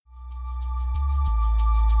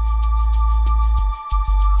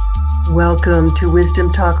Welcome to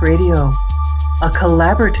Wisdom Talk Radio, a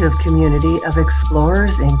collaborative community of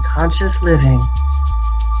explorers in conscious living.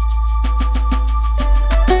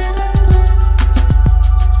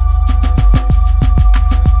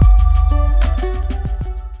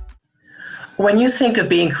 When you think of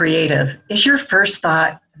being creative, is your first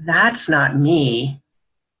thought, that's not me?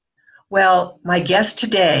 Well, my guest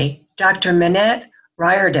today, Dr. Minette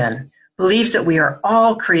Riordan, believes that we are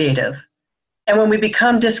all creative. And when we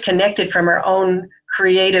become disconnected from our own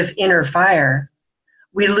creative inner fire,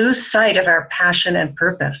 we lose sight of our passion and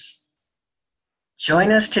purpose.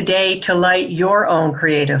 Join us today to light your own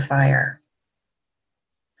creative fire.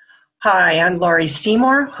 Hi, I'm Laurie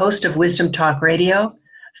Seymour, host of Wisdom Talk Radio,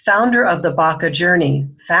 founder of the Baca Journey,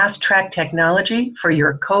 fast-track technology for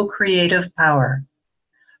your co-creative power.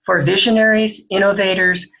 For visionaries,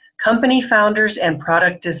 innovators, company founders, and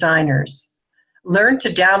product designers. Learn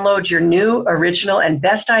to download your new, original, and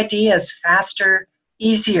best ideas faster,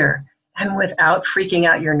 easier, and without freaking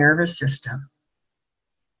out your nervous system.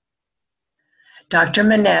 Dr.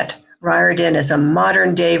 Minette Riordan is a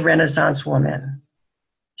modern-day Renaissance woman.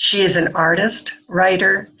 She is an artist,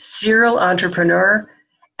 writer, serial entrepreneur,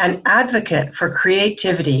 and advocate for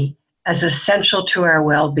creativity as essential to our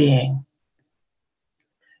well-being.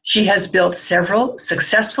 She has built several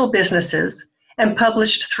successful businesses and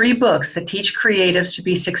published 3 books that teach creatives to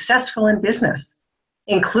be successful in business,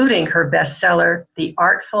 including her bestseller, The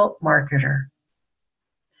Artful Marketer.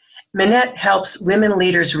 Minette helps women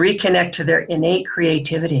leaders reconnect to their innate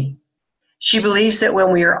creativity. She believes that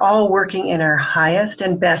when we are all working in our highest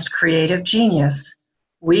and best creative genius,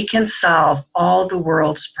 we can solve all the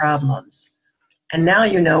world's problems. And now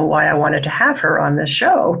you know why I wanted to have her on this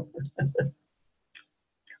show.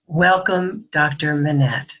 Welcome, Dr.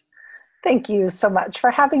 Minette. Thank you so much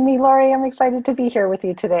for having me, Laurie. I'm excited to be here with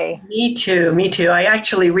you today. Me too. I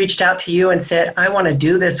actually reached out to you and said, I want to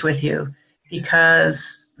do this with you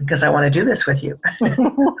because I want to do this with you.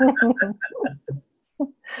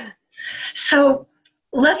 So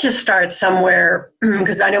let's just start somewhere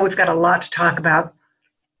because I know we've got a lot to talk about.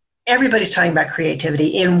 Everybody's talking about creativity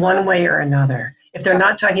in one way or another. If they're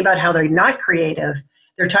not talking about how they're not creative,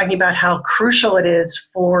 they're talking about how crucial it is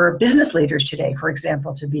for business leaders today, for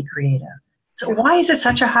example, to be creative. So why is it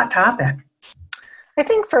such a hot topic? I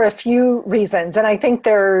think for a few reasons, and I think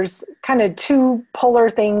there's kind of 2 polar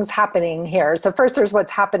things happening here. So first, there's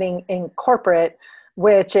what's happening in corporate,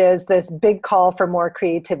 which is this big call for more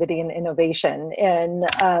creativity and innovation. In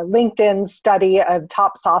LinkedIn's study of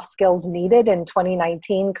top soft skills needed in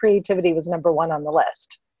 2019, creativity was number 1 on the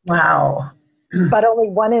list. Wow. But only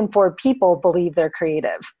 1 in 4 people believe they're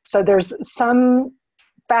creative. So there's some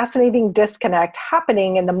fascinating disconnect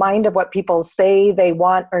happening in the mind of what people say they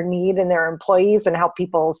want or need in their employees and how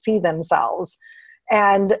people see themselves.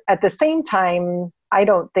 And at the same time, I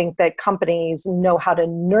don't think that companies know how to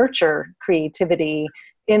nurture creativity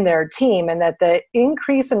in their team, and that the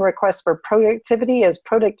increase in requests for productivity as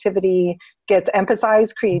productivity gets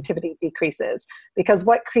emphasized, creativity decreases. Because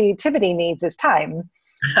what creativity needs is time.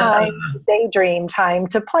 Time to daydream, time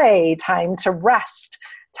to play, time to rest,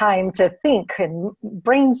 time to think and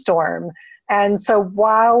brainstorm. And so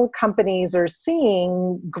while companies are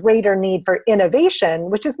seeing greater need for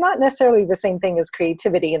innovation, which is not necessarily the same thing as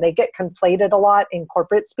creativity, and they get conflated a lot in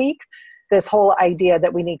corporate speak, this whole idea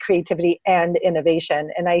that we need creativity and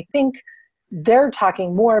innovation. And I think they're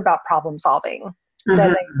talking more about problem solving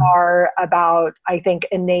than they are about, I think,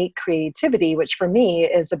 innate creativity, which for me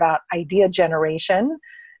is about idea generation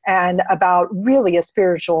and about really a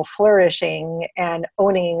spiritual flourishing and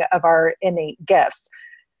owning of our innate gifts.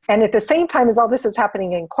 And at the same time as all this is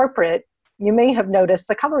happening in corporate, you may have noticed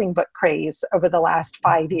the coloring book craze over the last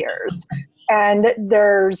 5 years. And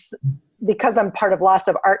because I'm part of lots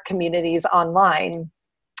of art communities online,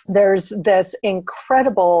 there's this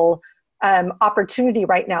incredible opportunity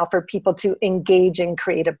right now for people to engage in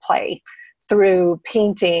creative play through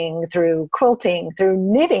painting, through quilting, through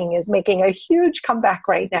knitting is making a huge comeback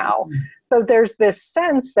right now. So there's this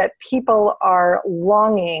sense that people are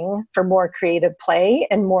longing for more creative play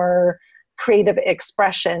and more creative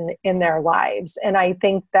expression in their lives. And I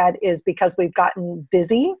think that is because we've gotten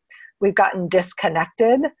busy, we've gotten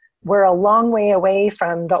disconnected. We're a long way away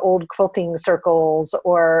from the old quilting circles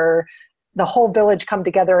or the whole village come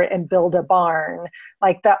together and build a barn.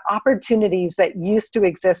 Like the opportunities that used to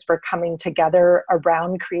exist for coming together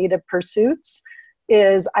around creative pursuits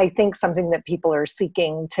is, I think, something that people are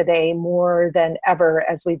seeking today more than ever.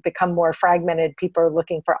 As we've become more fragmented, people are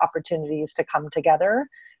looking for opportunities to come together.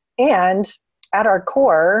 And at our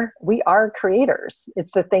core, we are creators.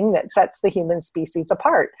 It's the thing that sets the human species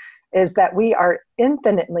apart, is that we are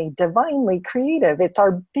infinitely, divinely creative. It's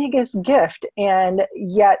our biggest gift. And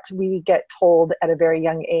yet we get told at a very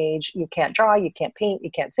young age, you can't draw, you can't paint,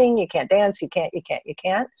 you can't sing, you can't dance, you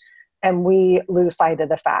can't. And we lose sight of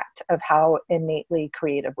the fact of how innately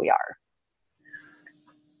creative we are.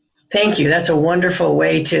 Thank you. That's a wonderful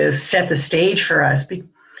way to set the stage for us.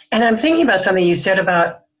 And I'm thinking about something you said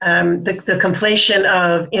about the conflation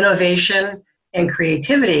of innovation and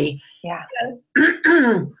creativity. Yeah.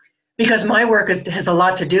 Because my work has a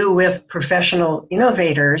lot to do with professional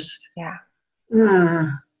innovators. Yeah.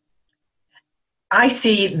 I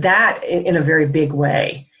see that in a very big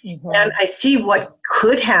way. Mm-hmm. And I see what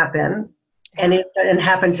could happen, and it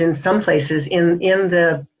happens in some places in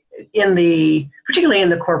the particularly in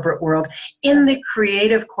the corporate world, in the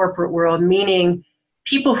creative corporate world, meaning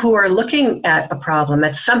people who are looking at a problem,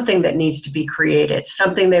 at something that needs to be created,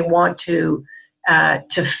 something they want to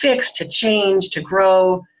fix, to change, to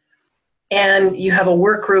grow. And you have a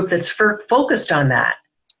work group that's focused on that.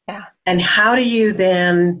 Yeah. And how do you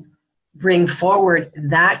then bring forward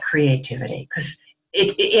that creativity? Because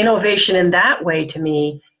innovation in that way, to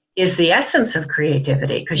me, is the essence of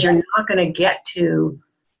creativity, because you're not going to get to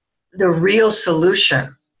the real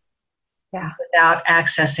solution without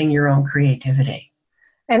accessing your own creativity.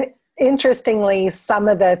 And interestingly, some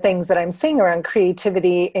of the things that I'm seeing around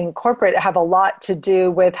creativity in corporate have a lot to do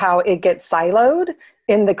with how it gets siloed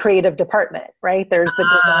in the creative department, right? There's the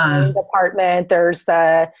design department, there's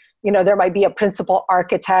the, there might be a principal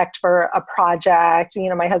architect for a project.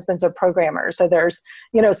 My husband's a programmer. So there's,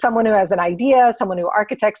 someone who has an idea, someone who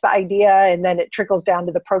architects the idea, and then it trickles down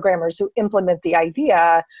to the programmers who implement the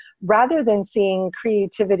idea, rather than seeing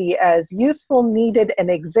creativity as useful, needed,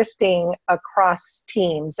 and existing across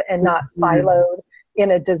teams and not siloed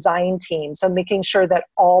in a design team. So making sure that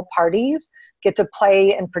all parties get to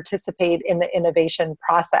play and participate in the innovation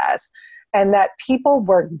process, and that people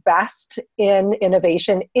work best in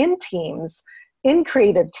innovation in teams, in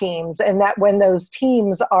creative teams, and that when those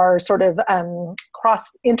teams are sort of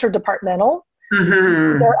cross interdepartmental,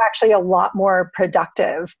 they're actually a lot more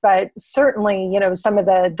productive. But certainly, some of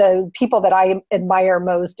the people that I admire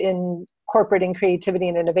most in corporate and creativity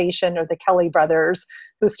and innovation are the Kelly brothers,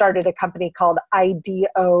 who started a company called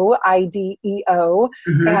IDEO, and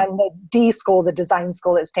the D School, the design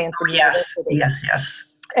school at Stanford University. Yes.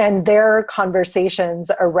 And their conversations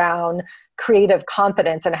around creative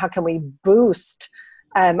confidence and how can we boost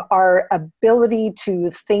our ability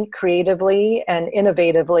to think creatively and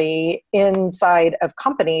innovatively inside of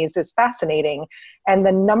companies is fascinating. And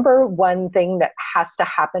the number one thing that has to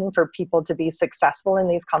happen for people to be successful in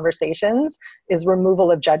these conversations is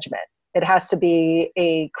removal of judgment. It has to be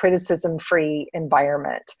a criticism-free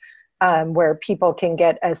environment where people can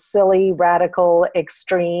get a silly, radical,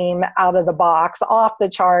 extreme, out of the box, off the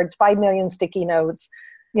charts, 5 million sticky notes,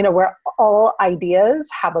 where all ideas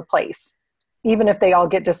have a place. Even if they all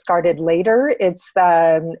get discarded later, it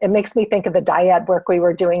makes me think of the dyad work we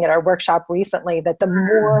were doing at our workshop recently, that the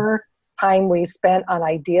more time we spent on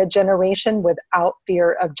idea generation without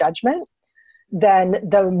fear of judgment, then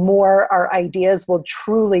the more our ideas will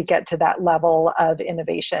truly get to that level of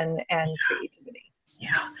innovation and creativity.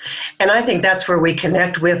 Yeah. And I think that's where we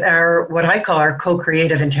connect with what I call our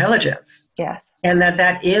co-creative intelligence. Yes. And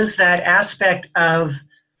that is that aspect of,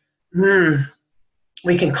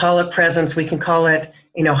 we can call it presence, we can call it,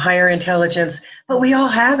 higher intelligence, but we all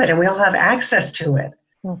have it and we all have access to it.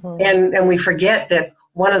 And we forget that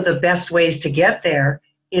one of the best ways to get there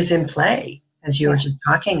is in play, as you were just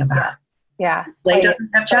talking about. Yeah. Play doesn't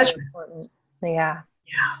have judgment. Yeah.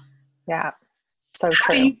 So How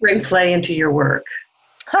true. do you bring play into your work?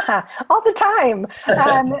 All the time.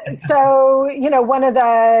 So, one of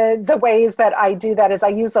the ways that I do that is I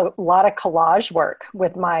use a lot of collage work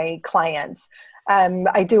with my clients.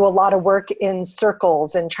 I do a lot of work in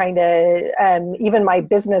circles and trying to, even my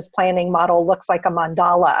business planning model looks like a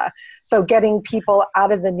mandala. So getting people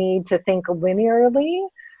out of the need to think linearly.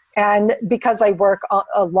 And because I work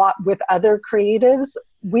a lot with other creatives,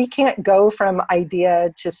 we can't go from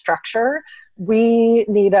idea to structure. We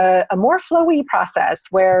need a more flowy process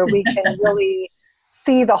where we can really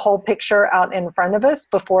see the whole picture out in front of us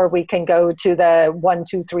before we can go to the 1,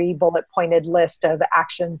 2, 3 bullet pointed list of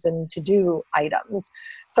actions and to-do items.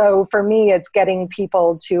 So for me, it's getting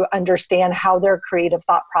people to understand how their creative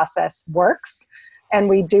thought process works. And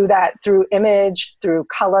we do that through image, through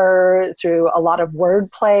color, through a lot of word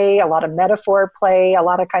play, a lot of metaphor play, a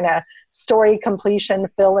lot of kind of story completion,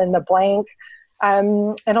 fill in the blank.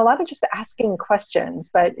 And a lot of just asking questions.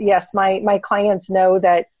 But yes, my clients know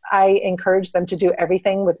that I encourage them to do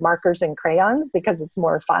everything with markers and crayons because it's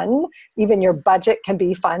more fun. Even your budget can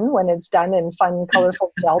be fun when it's done in fun,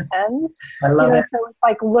 colorful gel pens. I love it. So it's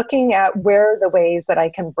like looking at where are the ways that I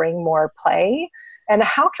can bring more play. And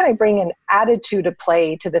how can I bring an attitude of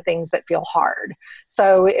play to the things that feel hard?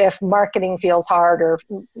 So if marketing feels hard, or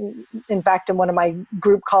in fact, in one of my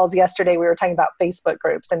group calls yesterday, we were talking about Facebook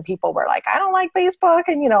groups and people were like, I don't like Facebook,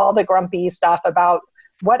 and all the grumpy stuff about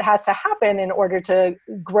what has to happen in order to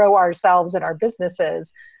grow ourselves and our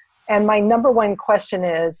businesses. And my number one question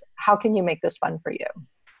is, how can you make this fun for you?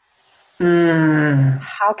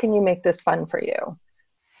 How can you make this fun for you?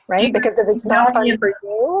 Right? Because if it's not fun for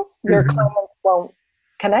you, your clients won't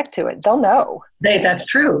connect to it. They'll know. That's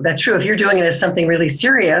true. That's true. If you're doing it as something really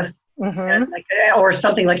serious, or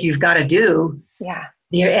something like you've got to do,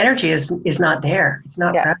 your energy is not there. It's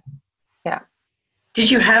not present. Yeah. Did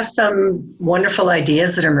you have some wonderful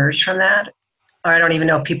ideas that emerged from that? Or I don't even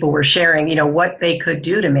know if people were sharing, what they could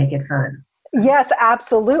do to make it fun. Yes,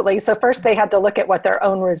 absolutely. So first they had to look at what their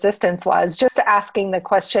own resistance was. Just asking the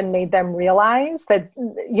question made them realize that,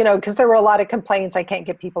 because there were a lot of complaints. I can't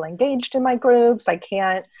get people engaged in my groups. I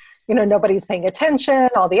can't, nobody's paying attention,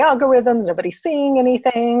 all the algorithms, nobody's seeing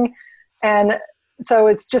anything. And so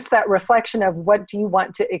it's just that reflection of what do you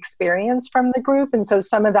want to experience from the group? And so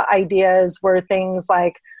some of the ideas were things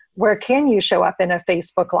like, where can you show up in a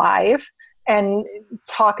Facebook Live and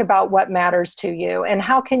talk about what matters to you? And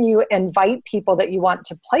how can you invite people that you want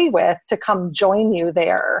to play with to come join you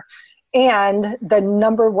there? And the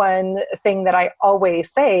number one thing that I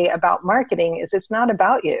always say about marketing is it's not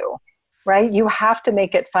about you, right? You have to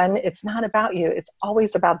make it fun. It's not about you. It's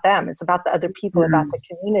always about them. It's about the other people, about the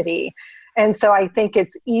community. And so I think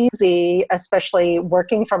it's easy, especially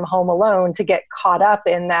working from home alone, to get caught up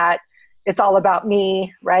in that it's all about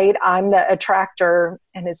me, right? I'm the attractor,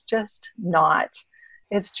 and it's just not.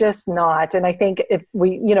 It's just not. And I think if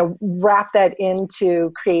we, wrap that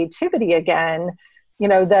into creativity again,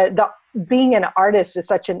 the being an artist is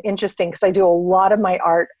such an interesting, because I do a lot of my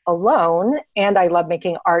art alone, and I love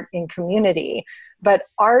making art in community. But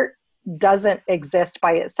art doesn't exist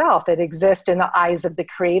by itself. It exists in the eyes of the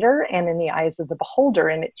creator and in the eyes of the beholder,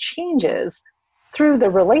 and it changes through the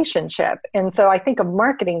relationship. And so I think of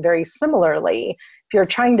marketing very similarly. If you're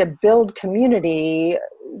trying to build community,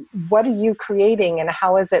 what are you creating and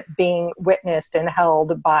how is it being witnessed and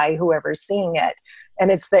held by whoever's seeing it?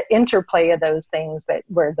 And it's the interplay of those things that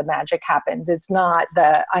where the magic happens. It's not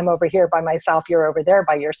the I'm over here by myself, you're over there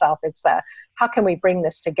by yourself. It's the how can we bring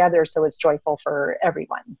this together so it's joyful for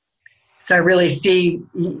everyone? So I really see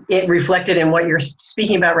it reflected in what you're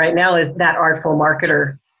speaking about right now is that artful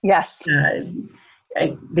marketer. Yes.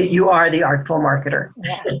 That you are the artful marketer.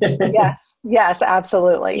 Yes,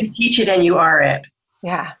 absolutely. You teach it and you are it.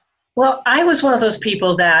 Yeah. Well, I was one of those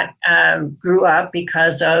people that grew up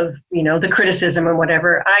because of, the criticism and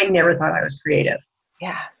whatever. I never thought I was creative.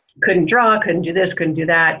 Yeah. Couldn't draw, couldn't do this, couldn't do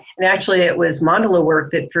that. And actually it was mandala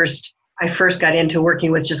work that I first got into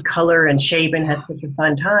working with just color and shape and had such a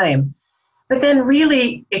fun time. But then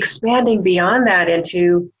really expanding beyond that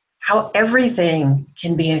into how everything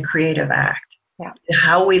can be a creative act. Yeah.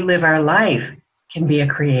 How we live our life can be a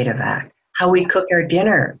creative act. How we cook our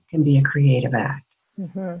dinner can be a creative act.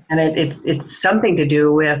 Mm-hmm. And it's something to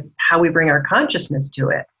do with how we bring our consciousness to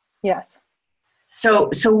it. Yes. So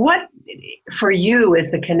what for you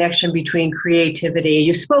is the connection between creativity?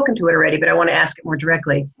 You've spoken to it already, but I want to ask it more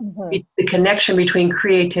directly. Mm-hmm. The connection between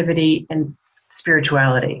creativity and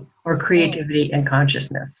spirituality, or creativity and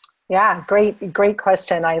consciousness. Yeah, great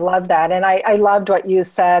question. I love that. And I loved what you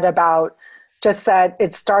said about just that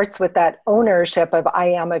it starts with that ownership of I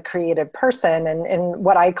am a creative person, and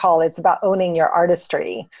what I call it's about owning your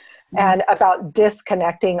artistry. Mm-hmm. And about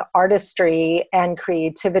disconnecting artistry and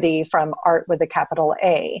creativity from art with a capital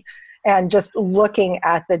A, and just looking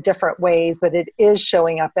at the different ways that it is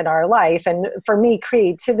showing up in our life. And for me,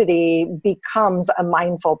 creativity becomes a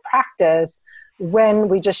mindful practice when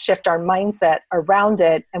we just shift our mindset around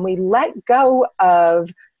it and we let go of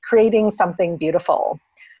creating something beautiful.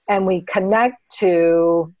 And we connect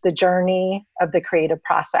to the journey of the creative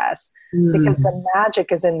process, because the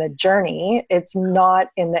magic is in the journey. It's not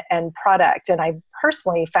in the end product. And I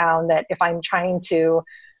personally found that if I'm trying to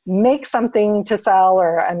make something to sell,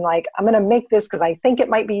 or I'm like, I'm going to make this because I think it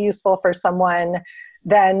might be useful for someone,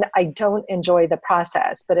 then I don't enjoy the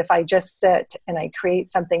process. But if I just sit and I create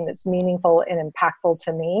something that's meaningful and impactful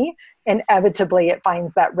to me, inevitably it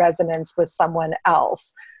finds that resonance with someone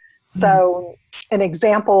else. So an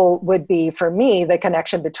example would be for me, the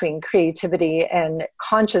connection between creativity and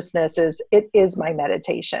consciousness is it is my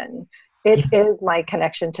meditation. It is my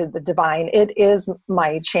connection to the divine. It is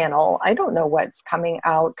my channel. I don't know what's coming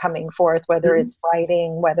out, coming forth, whether it's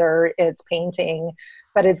writing, whether it's painting,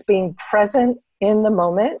 but it's being present in the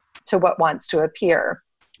moment to what wants to appear.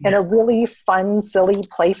 And a really fun, silly,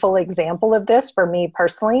 playful example of this for me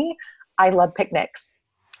personally, I love picnics.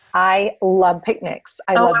 I love picnics.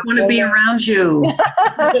 I want to be around you.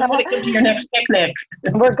 I want to go to your next picnic.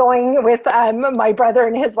 We're going with my brother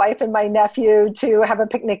and his wife and my nephew to have a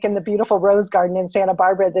picnic in the beautiful Rose Garden in Santa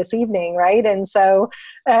Barbara this evening, right? And so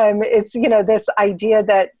it's, this idea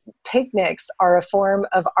that picnics are a form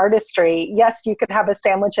of artistry. Yes, you could have a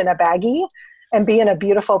sandwich in a baggie and be in a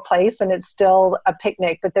beautiful place and it's still a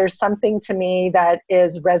picnic, but there's something to me that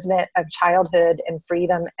is resonant of childhood and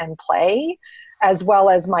freedom and play, as well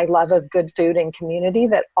as my love of good food and community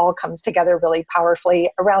that all comes together really powerfully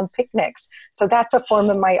around picnics. So that's a form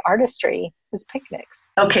of my artistry, is picnics.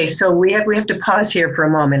 Okay, so we have to pause here for a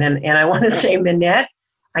moment. And I want to say, Minette,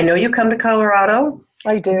 I know you come to Colorado.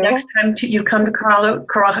 I do. Next time you come to Colorado,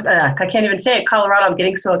 I can't even say it, Colorado, I'm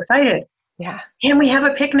getting so excited. Yeah. Can we have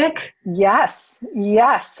a picnic? Yes.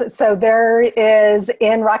 So there is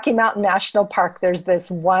in Rocky Mountain National Park, there's this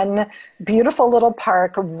one beautiful little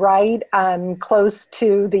park right close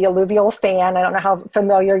to the alluvial fan. I don't know how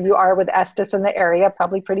familiar you are with Estes in the area,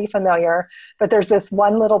 probably pretty familiar, but there's this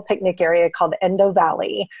one little picnic area called Endo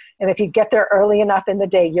Valley. And if you get there early enough in the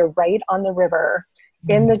day, you're right on the river.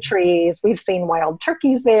 In the trees. We've seen wild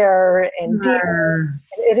turkeys there and deer.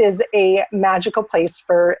 It is a magical place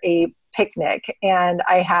for a picnic. And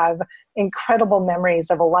I have incredible memories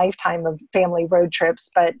of a lifetime of family road trips,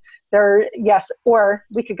 but or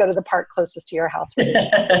we could go to the park closest to your house.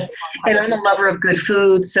 And I'm a lover of good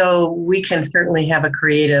food, so we can certainly have a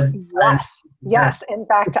creative. Yes. In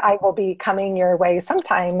fact, I will be coming your way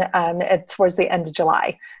sometime towards the end of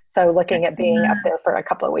July. So looking at being up there for a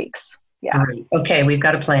couple of weeks. Yeah. Great. Okay, we've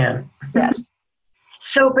got a plan. Yes.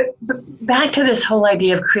 So, but back to this whole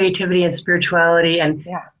idea of creativity and spirituality and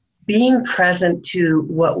being present to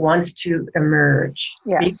what wants to emerge,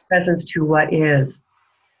 being present to what is.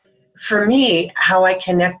 For me, how I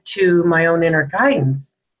connect to my own inner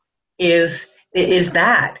guidance is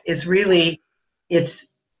really, it's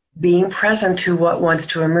being present to what wants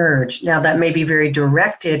to emerge. Now, that may be very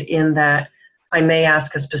directed in that I may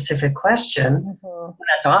ask a specific question.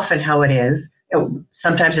 That's often how it is.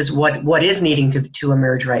 Sometimes it's what is needing to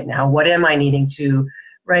emerge right now. What am I needing to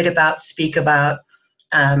write about, speak about?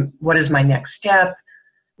 What is my next step?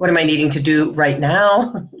 What am I needing to do right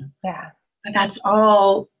now? Yeah. But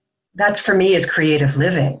that's for me is creative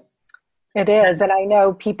living. It is. And I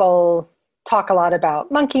know people talk a lot about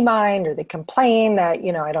monkey mind, or they complain that,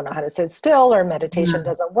 I don't know how to sit still, or meditation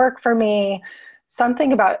doesn't work for me.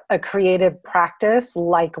 Something about a creative practice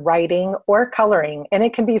like writing or coloring, and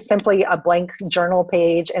it can be simply a blank journal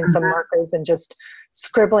page and some markers and just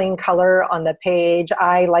scribbling color on the page.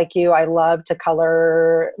 I love to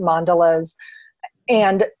color mandalas,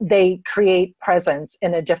 and they create presence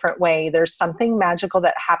in a different way. There's something magical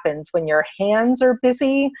that happens when your hands are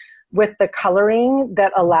busy with the coloring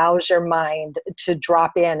that allows your mind to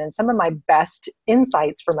drop in. And some of my best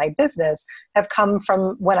insights for my business have come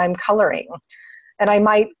from when I'm coloring. And I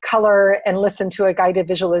might color and listen to a guided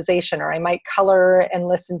visualization, or I might color and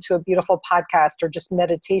listen to a beautiful podcast or just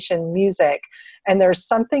meditation music. And there's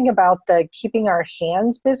something about the keeping our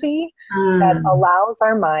hands busy that allows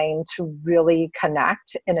our mind to really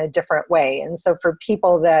connect in a different way. And so for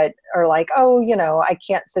people that are like, I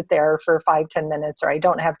can't sit there for 5-10 minutes, or I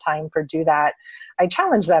don't have time for do that, I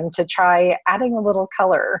challenge them to try adding a little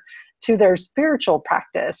color to their spiritual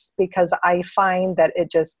practice, because I find that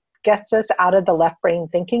it just gets us out of the left brain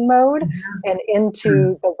thinking mode and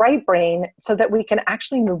into the right brain, so that we can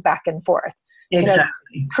actually move back and forth.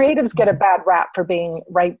 Exactly. Creatives get a bad rap for being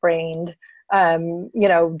right brained,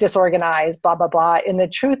 disorganized, blah, blah, blah. And the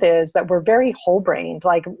truth is that we're very whole brained.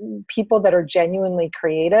 Like people that are genuinely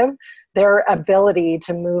creative, their ability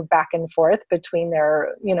to move back and forth between their,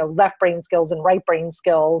 left brain skills and right brain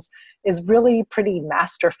skills is really pretty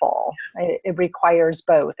masterful. It requires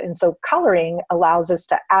both. And so coloring allows us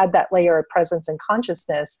to add that layer of presence and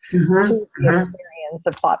consciousness to the experience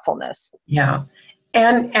of thoughtfulness. Yeah.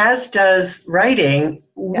 And as does writing,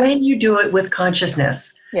 when you do it with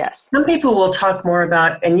consciousness. Yes. Some people will talk more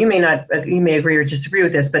about, and you may agree or disagree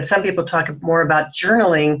with this, but some people talk more about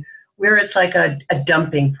journaling, where it's like a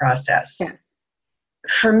dumping process. Yes.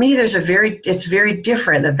 For me, it's very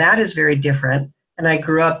different. That is very different. And I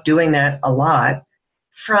grew up doing that a lot,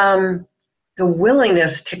 from the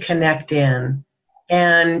willingness to connect in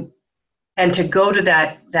and to go to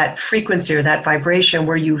that frequency or that vibration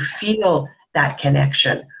where you feel that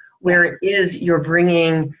connection, where it is you're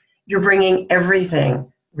bringing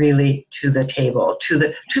everything really to the table, to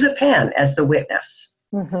the pen as the witness,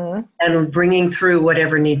 and bringing through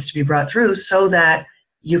whatever needs to be brought through so that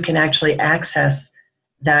you can actually access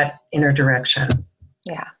that inner direction.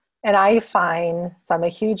 Yeah. And I find, so I'm a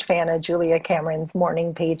huge fan of Julia Cameron's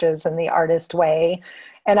Morning Pages and The Artist Way.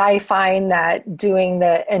 And I find that doing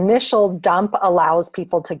the initial dump allows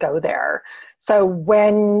people to go there. So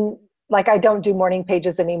when, like, I don't do morning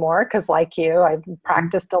pages anymore because, like you, I've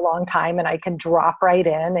practiced a long time and I can drop right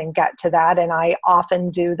in and get to that. And I often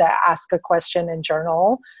do the ask a question and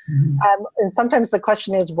journal. And sometimes the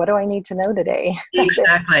question is, what do I need to know today?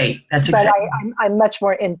 Exactly. That's but exactly. I'm much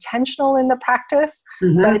more intentional in the practice.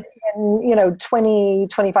 But in, 20,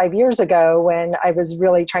 25 years ago, when I was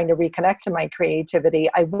really trying to reconnect to my creativity,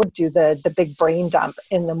 I would do the big brain dump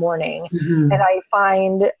in the morning. And I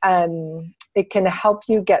find it can help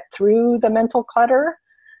you get through the mental clutter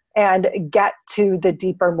and get to the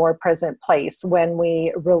deeper, more present place when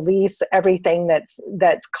we release everything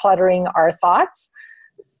that's cluttering our thoughts.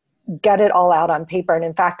 Get it all out on paper. And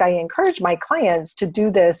in fact, I encourage my clients to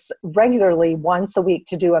do this regularly once a week,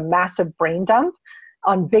 to do a massive brain dump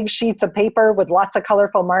on big sheets of paper with lots of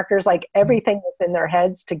colorful markers, like everything that's in their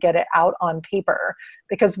heads, to get it out on paper.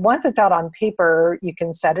 Because once it's out on paper, you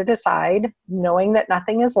can set it aside, knowing that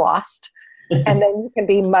nothing is lost. And then you can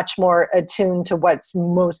be much more attuned to what's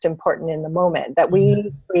most important in the moment. That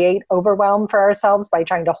we create overwhelm for ourselves by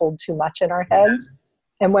trying to hold too much in our heads.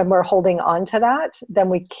 And when we're holding on to that, then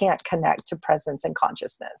we can't connect to presence and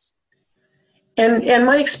consciousness. And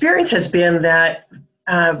my experience has been that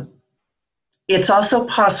it's also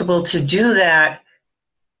possible to do that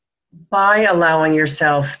by allowing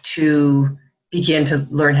yourself to begin to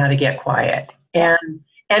learn how to get quiet. Yes.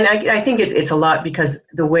 And I think it's a lot because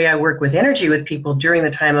the way I work with energy with people during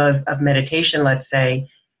the time of meditation, let's say,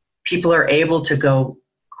 people are able to go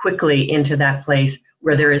quickly into that place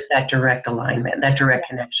where there is that direct alignment, that direct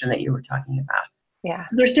connection that you were talking about. Yeah.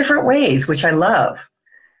 There's different ways, which I love.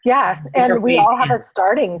 Yeah. And we all have a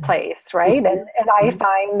starting place, right? And I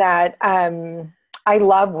find that I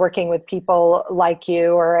love working with people like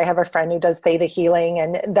you, or I have a friend who does theta healing,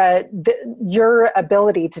 and your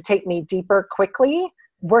ability to take me deeper quickly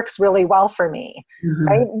works really well for me,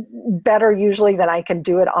 right? Better usually than I can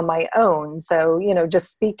do it on my own. So,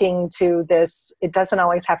 just speaking to this, it doesn't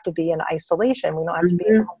always have to be in isolation. We don't have to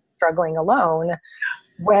be struggling alone.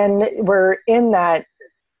 When we're in that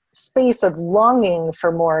space of longing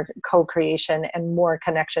for more co-creation and more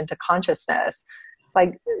connection to consciousness, it's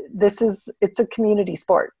like, it's a community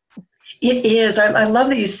sport. It is. I love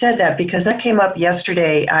that you said that, because that came up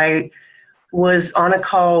yesterday. I was on a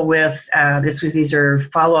call with, these are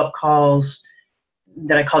follow-up calls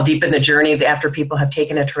that I call Deep in the Journey after people have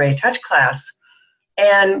taken a Terreya Touch class.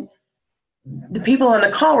 And the people on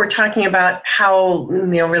the call were talking about how,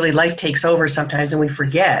 really life takes over sometimes and we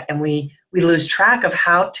forget and we lose track of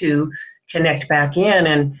how to connect back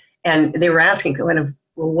in. And they were asking kind of,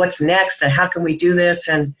 well, what's next and how can we do this?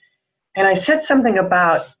 And I said something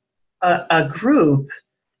about a group.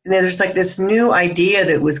 And there's like this new idea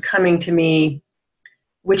that was coming to me,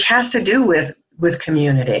 which has to do with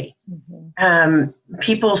community.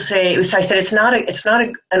 People say, so I said, it's not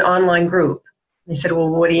an online group. They said, well,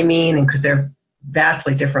 what do you mean? And because they're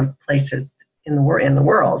vastly different places in the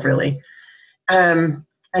world, really.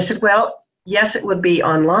 I said, well, yes, it would be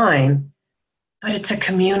online, but it's a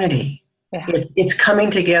community. Yeah. It's coming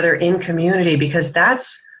together in community, because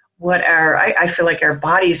that's what I feel like our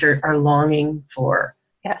bodies are longing for.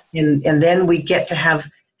 Yes. And then we get to have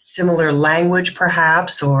similar language,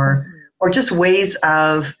 perhaps, or just ways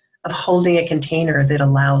of holding a container that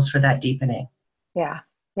allows for that deepening. Yeah.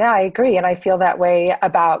 Yeah, I agree. And I feel that way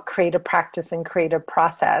about creative practice and creative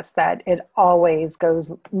process, that it always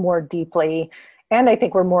goes more deeply. And I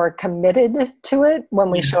think we're more committed to it when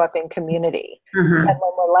we show up in community. And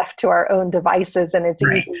when we're left to our own devices and it's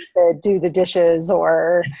easy to do the dishes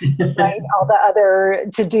or all the other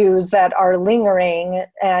to-dos that are lingering,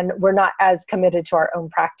 and we're not as committed to our own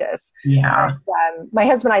practice. Yeah. And, my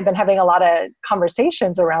husband and I have been having a lot of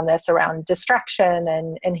conversations around this, around distraction,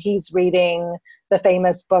 and he's reading the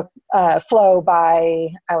famous book, Flow by,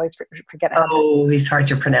 I always forget. Oh, he's hard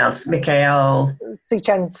to pronounce. Mikhail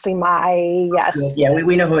Csikszentmihalyi, yes. Yeah,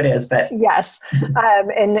 we know who it is, but. Yes.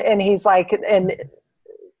 And he's like, and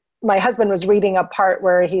my husband was reading a part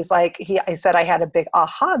where he's like, I said, I had a big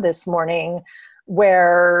aha this morning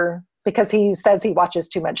where, because he says he watches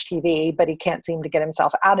too much TV, but he can't seem to get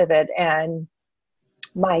himself out of it. And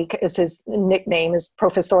Mike is his nickname, his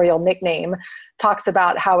professorial nickname, talks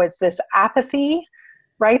about how it's this apathy,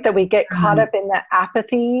 right? That we get caught up in that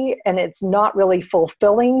apathy and it's not really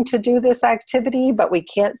fulfilling to do this activity, but we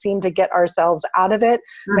can't seem to get ourselves out of it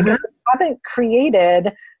because we haven't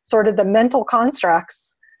created sort of the mental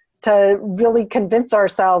constructs to really convince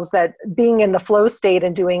ourselves that being in the flow state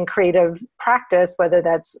and doing creative practice, whether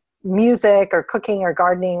that's music or cooking or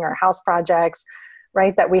gardening or house projects,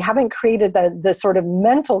 right? That we haven't created the sort of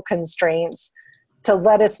mental constraints to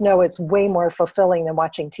let us know it's way more fulfilling than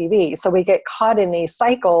watching TV. So we get caught in these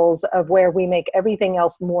cycles of where we make everything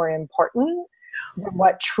else more important than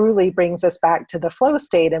what truly brings us back to the flow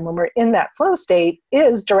state. And when we're in that flow state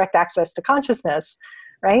is direct access to consciousness,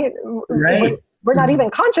 right? Right. We're not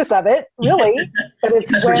even conscious of it, really. But it's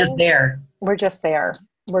because we're just there. We're just there.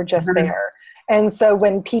 We're just there. And so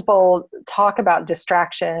when people talk about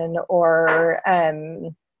distraction or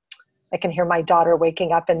I can hear my daughter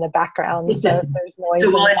waking up in the background, so if there's noise.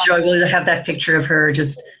 So we'll have that picture of her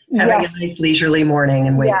just having a nice leisurely morning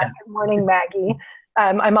and wake up. Good morning, Maggie.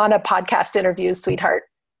 I'm on a podcast interview, sweetheart.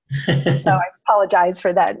 So I apologize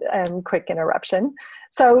for that quick interruption.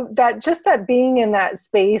 So that being in that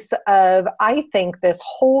space of, I think this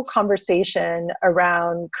whole conversation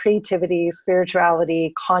around creativity,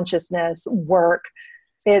 spirituality, consciousness, work,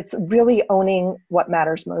 it's really owning what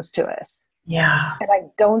matters most to us. Yeah. And I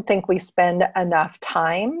don't think we spend enough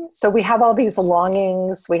time. So we have all these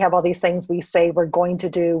longings, we have all these things we say we're going to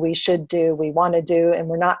do, we should do, we want to do, and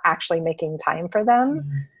we're not actually making time for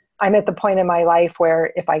them. I'm at the point in my life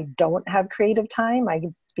where if I don't have creative time, I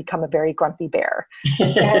become a very grumpy bear.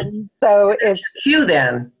 And so it's cue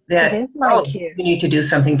then. It is my cue. You need to do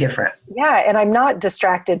something different. Yeah. And I'm not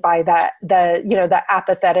distracted by the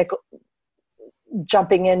apathetic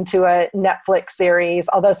jumping into a Netflix series,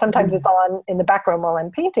 although sometimes it's on in the background while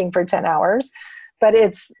I'm painting for 10 hours, but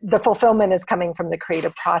the fulfillment is coming from the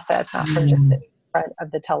creative process, not from just sitting in front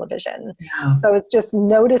of the television. Yeah. So it's just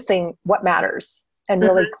noticing what matters and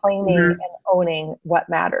really claiming and owning what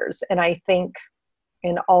matters. And I think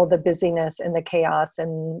in all the busyness and the chaos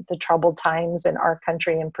and the troubled times in our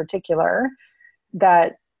country in particular,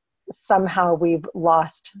 that somehow we've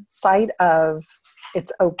lost sight of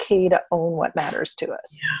it's okay to own what matters to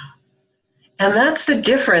us. Yeah. And that's the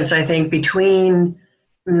difference, I think, between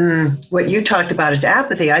what you talked about as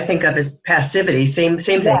apathy, I think of as passivity, same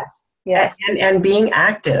thing. Yes. And being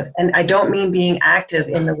active. And I don't mean being active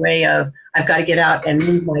in the way of I've got to get out and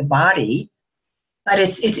move my body, but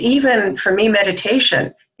it's even, for me,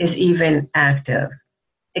 meditation is even active.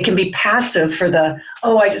 It can be passive for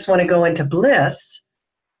I just want to go into bliss.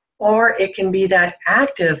 Or it can be that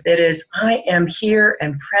active that is, I am here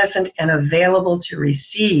and present and available to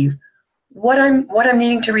receive what I'm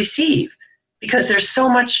needing to receive. Because there's so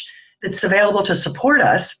much that's available to support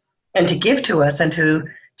us and to give to us and to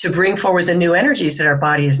bring forward the new energies that our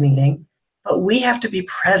body is needing. But we have to be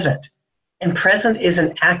present. And present is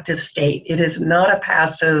an active state. It is not a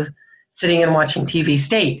passive sitting and watching TV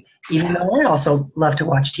state, even though I also love to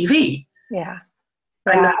watch TV. Yeah.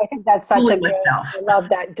 Yeah, I think that's such a good, I love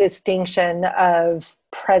that distinction of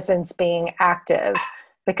presence being active,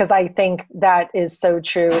 because I think that is so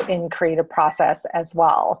true in creative process as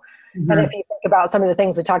well. And if you think about some of the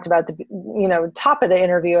things we talked about at the top of the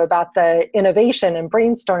interview about the innovation and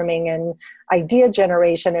brainstorming and idea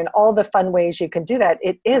generation and all the fun ways you can do that,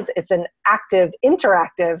 it's an active,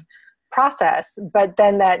 interactive process. But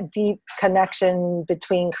then that deep connection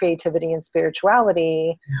between creativity and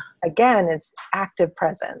spirituality, again, it's active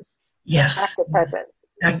presence. Yes. Active presence.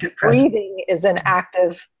 Active presence. Breathing is an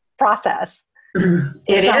active process.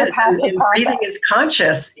 It is. And breathing is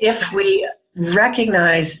conscious if we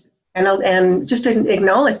recognize and just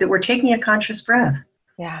acknowledge that we're taking a conscious breath.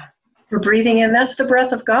 Yeah. We're breathing in. That's the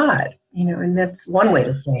breath of God, and that's one way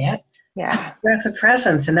to say it. Yeah. Breath of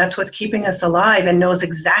presence, and that's what's keeping us alive and knows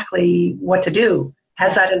exactly what to do,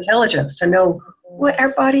 has that intelligence to know what our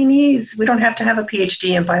body needs. We don't have to have a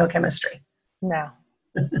PhD in biochemistry. No,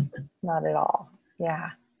 not at all.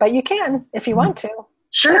 Yeah. But you can if you want to.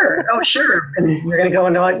 Sure. Oh, sure. And we're going to go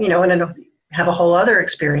into, and have a whole other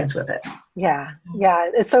experience with it. Yeah. Yeah.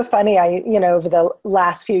 It's so funny. I, over the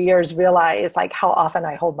last few years realized like how often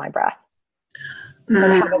I hold my breath.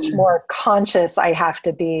 And how much more conscious I have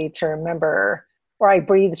to be to remember, or I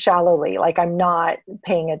breathe shallowly, like I'm not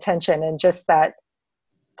paying attention, and just that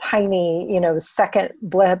tiny, second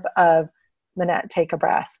blip of, Manette, take a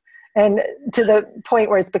breath. And to the point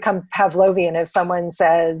where it's become Pavlovian, if someone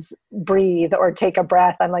says breathe or take a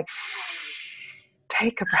breath, I'm like,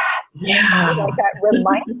 take a breath. Yeah. Like that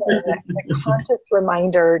reminder, the conscious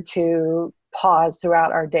reminder to pause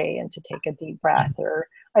throughout our day and to take a deep breath. Or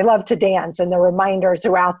I love to dance, and the reminder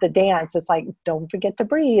throughout the dance, it's like, don't forget to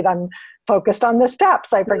breathe. I'm focused on the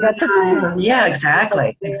steps. I forget to breathe. Yeah,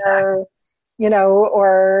 exactly. You know,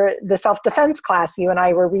 or the self-defense class you and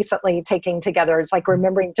I were recently taking together. It's like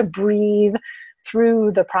remembering to breathe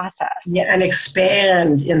through the process. Yeah, and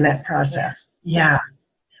expand in that process. Yeah.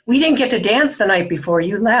 We didn't get to dance the night before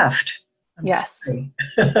you left. I'm yes. sorry.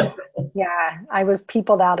 Yeah, I was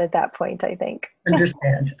peopled out at that point, I think.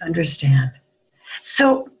 Understand.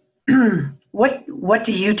 So what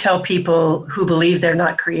do you tell people who believe they're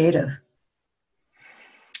not creative?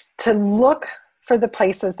 To look for the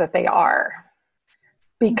places that they are,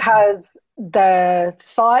 because the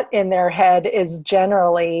thought in their head is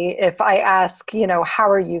generally, if I ask, you know, how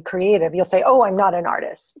are you creative? You'll say, oh, I'm not an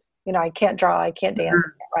artist. You know, I can't draw, I can't dance, I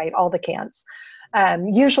can't write, all the can'ts.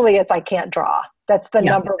 Usually it's I can't draw. That's the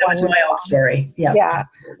number one. That's my own story. Yeah.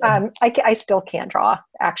 I still can't draw,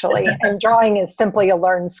 actually. And drawing is simply a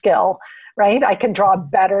learned skill, right? I can draw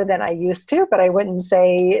better than I used to, but I wouldn't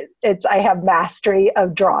say I have mastery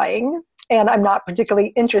of drawing. And I'm not particularly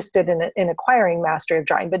interested in acquiring mastery of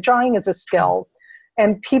drawing, but drawing is a skill.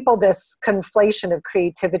 And this conflation of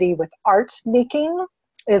creativity with art making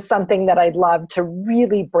is something that I'd love to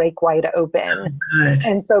really break wide open.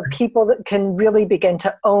 And so people that can really begin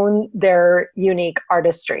to own their unique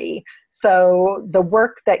artistry. So the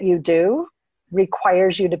work that you do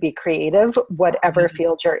requires you to be creative, whatever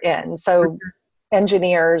field you're in. So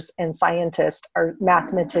engineers and scientists are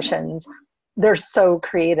mathematicians. They're so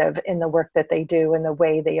creative in the work that they do and the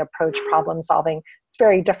way they approach problem solving. It's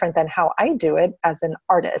very different than how I do it as an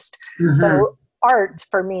artist. So art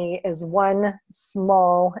for me is one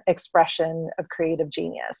small expression of creative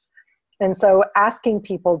genius. And so asking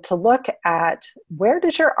people to look at, where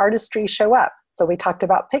does your artistry show up? So we talked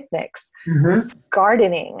about picnics,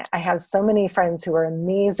 gardening. I have so many friends who are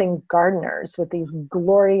amazing gardeners with these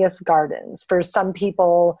glorious gardens. For some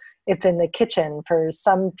people, it's in the kitchen. For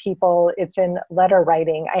some people, it's in letter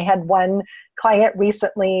writing. I had one client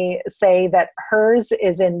recently say that hers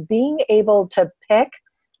is in being able to pick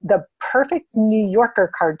the perfect New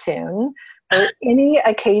Yorker cartoon for any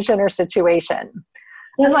occasion or situation.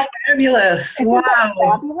 That's fabulous. Wow.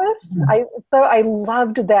 Fabulous. So I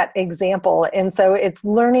loved that example. And so it's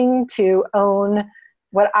learning to own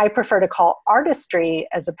what I prefer to call artistry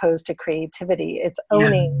as opposed to creativity. It's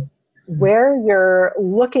owning where you're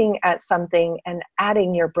looking at something and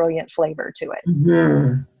adding your brilliant flavor to it.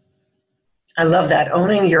 I love that.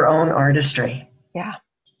 Owning your own artistry. Yeah.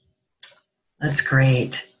 That's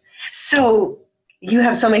great. So you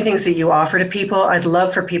have so many things that you offer to people. I'd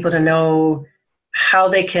love for people to know how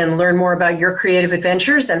they can learn more about your creative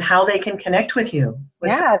adventures and how they can connect with you.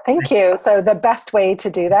 Thank you. So the best way to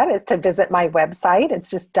do that is to visit my website. It's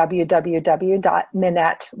just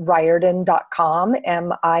www.MinetteRiordan.com,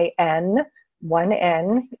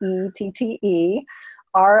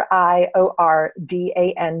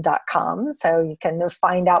 MINETTERIORDAN.com. So you can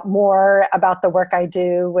find out more about the work I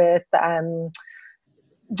do with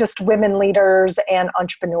just women leaders and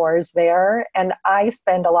entrepreneurs there. And I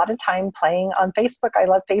spend a lot of time playing on Facebook. I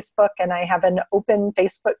love Facebook, and I have an open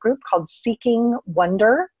Facebook group called Seeking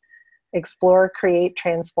Wonder, Explore, Create,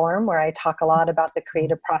 Transform, where I talk a lot about the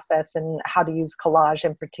creative process and how to use collage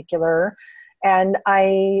in particular. And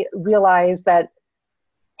I realize that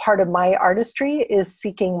part of my artistry is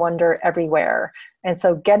seeking wonder everywhere. And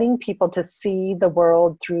so getting people to see the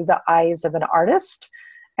world through the eyes of an artist,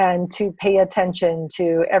 and to pay attention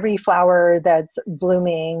to every flower that's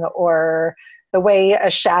blooming, or the way a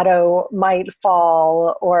shadow might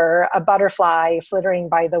fall, or a butterfly flittering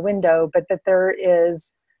by the window, but that there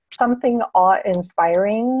is something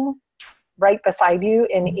awe-inspiring right beside you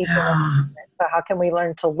in each of them. So how can we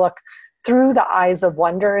learn to look through the eyes of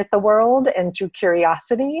wonder at the world and through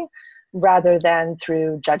curiosity rather than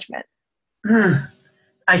through judgment?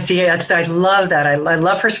 I see. I love that. I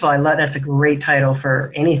love, first of all, that's a great title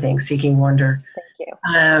for anything, Seeking Wonder. Thank you.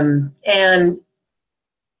 And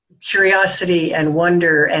curiosity and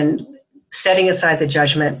wonder and setting aside the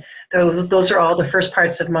judgment. Those are all the first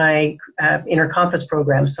parts of my Inner Compass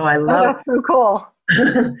program. So I love. That's so cool.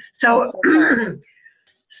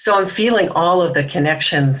 So I'm feeling all of the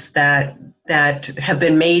connections that have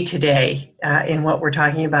been made today in what we're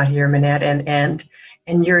talking about here, Minette, and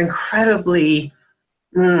your incredibly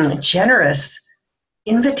generous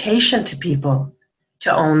invitation to people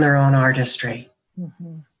to own their own artistry.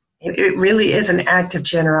 It really is an act of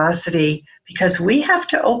generosity, because we have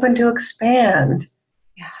to open to expand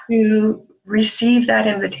to receive that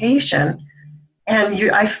invitation.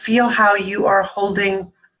 And I feel how you are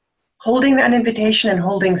holding that invitation and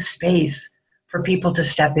holding space for people to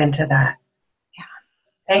step into that. Yeah.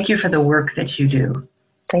 Thank you for the work that you do.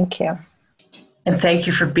 Thank you. And thank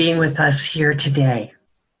you for being with us here today.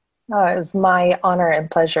 Oh, it was my honor and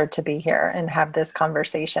pleasure to be here and have this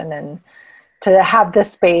conversation and to have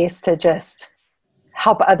this space to just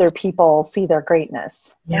help other people see their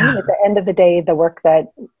greatness. Yeah. Right? At the end of the day, the work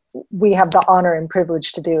that we have the honor and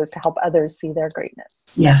privilege to do is to help others see their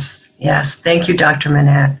greatness. Yes, yes. Thank you, Dr.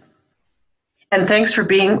 Manette. And thanks for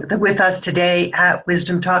being with us today at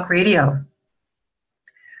Wisdom Talk Radio.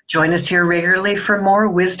 Join us here regularly for more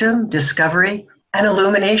wisdom, discovery, and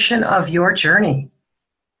illumination of your journey.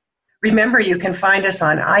 Remember, you can find us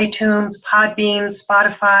on iTunes, Podbean,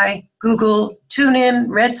 Spotify, Google, TuneIn,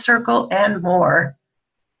 Red Circle, and more.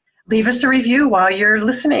 Leave us a review while you're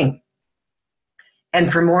listening.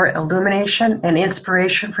 And for more illumination and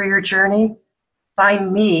inspiration for your journey,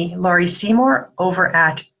 find me, Laurie Seymour, over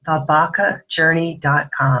at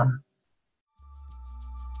thebacajourney.com.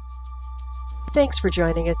 Thanks for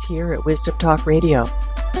joining us here at Wisdom Talk Radio.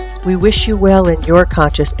 We wish you well in your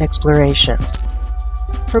conscious explorations.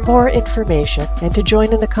 For more information and to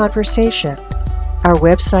join in the conversation, our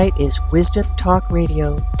website is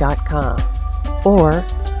wisdomtalkradio.com or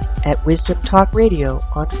at Wisdom Talk Radio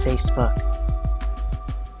on Facebook.